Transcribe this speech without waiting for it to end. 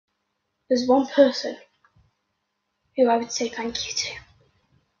there's one person who I would say thank you to.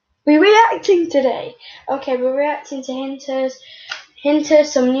 We're reacting today. Okay, we're reacting to Hinters,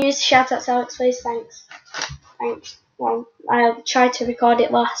 some news. Shout out to Alex, please. Thanks. Well, I tried to record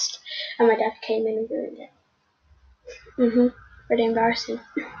it last, and my dad came in and ruined it. Pretty embarrassing.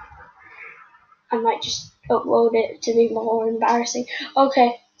 I might just upload it to be more embarrassing.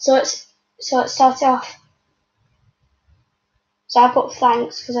 Okay, so let's start off. So I put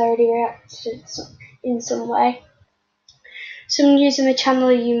thanks because I already reacted in some way. Some news on the channel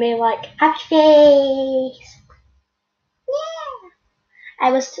you may like. Happy face! Yeah!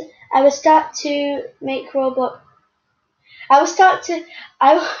 I will start to make Roblox. I will start to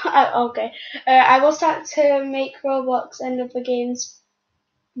make Roblox and other games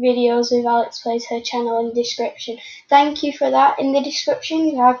videos with Alex Plays her channel in the description. Thank you for that. In the description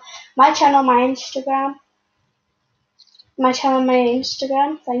you have my channel, my Instagram.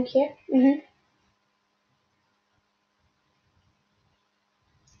 Thank you.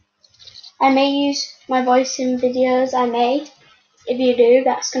 I may use my voice in videos I made. If you do,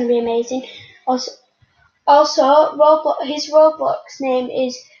 that's going to be amazing. Also, his Roblox name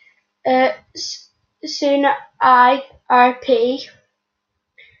is SOO IRP.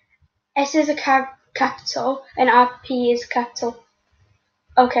 S is a capital and RP is capital.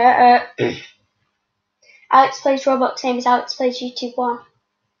 Okay. Alex Plays Roblox name is Alex Plays YouTube 1.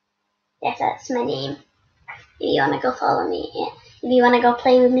 Yes, that's my name. If you wanna go follow me, yeah. If you wanna go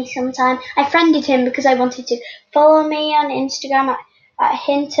play with me sometime, I friended him because I wanted to. Follow me on Instagram at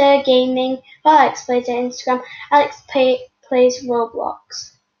Hinter Gaming. Alex Plays at Instagram. Alex Plays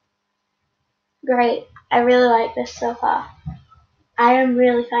Roblox. Great. I really like this so far. I am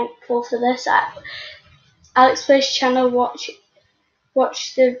really thankful for this. Alex Plays channel. Watch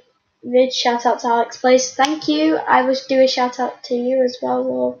the vid. Shout out to Alex Plays. Thank you. I will do a shout out to you as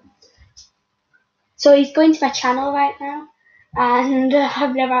well. So he's going to my channel right now, and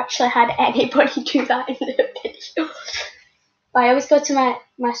I've never actually had anybody do that in the video. But I always go to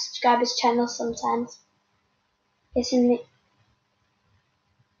my subscribers' channel sometimes. It's in the...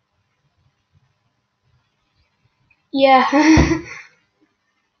 Yeah.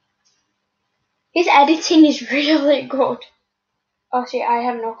 His editing is really good. Oh shit, I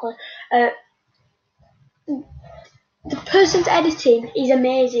have no clue. The person's editing is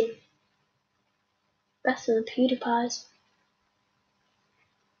amazing. Better than PewDiePie's.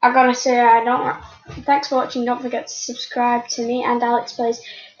 I gotta say, thanks for watching. Don't forget to subscribe to me and Alex Plays.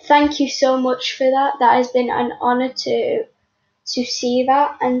 Thank you so much for that. That has been an honour to see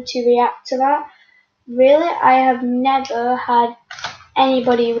that and to react to that. Really, I have never had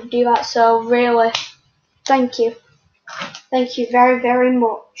anybody would do that. So really, thank you. Thank you very, very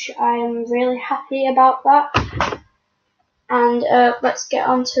much. I am really happy about that. And let's get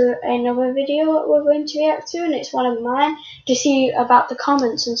on to another video that we're going to react to, and it's one of mine, to see about the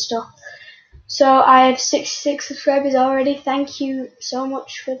comments and stuff. So I have 66 subscribers already. Thank you so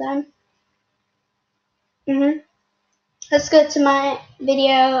much for them. Let's go to my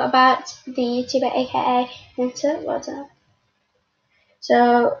video about the YouTuber, aka Hinter.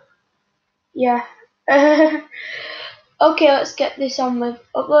 So yeah. Okay, let's get this on with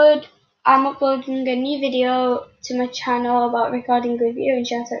upload. I'm uploading a new video to my channel about recording with you, and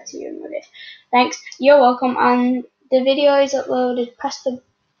shout out to you and this. Thanks, you're welcome. And the video is uploaded. Press the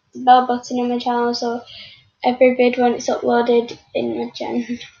bell button on my channel so every vid when it's uploaded in my channel.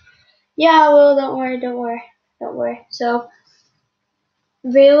 Yeah, I will. Don't worry. So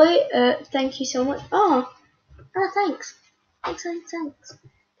really, thank you so much. Oh, thanks.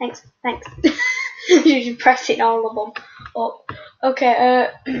 You should press it all of them up. Okay,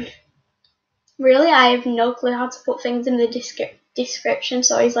 really, I have no clue how to put things in the description,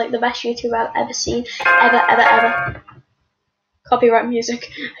 so he's like the best YouTuber I've ever seen. Ever. Copyright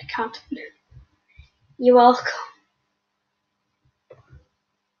music. I can't. You're welcome.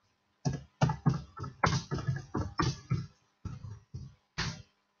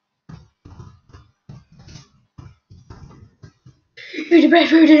 You're the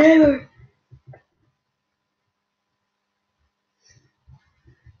best person ever.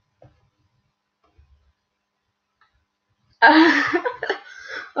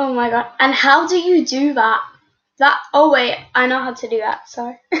 Oh my god. And how do you do that? Oh wait, I know how to do that,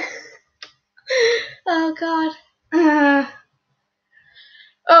 sorry. Oh god.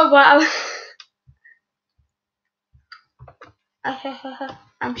 Oh wow.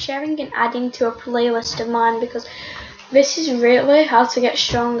 I'm sharing and adding to a playlist of mine because this is really how to get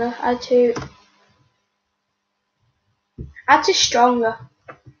stronger. Add to stronger.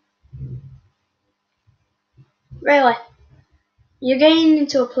 Really. You're getting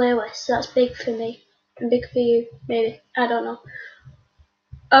into a playlist. That's big for me and big for you, maybe. I don't know.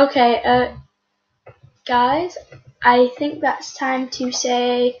 Okay, guys, I think that's time to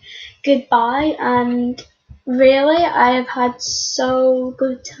say goodbye. And really, I have had so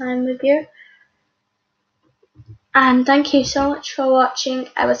good time with you. And thank you so much for watching.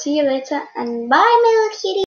 I will see you later. And bye, my little kitty.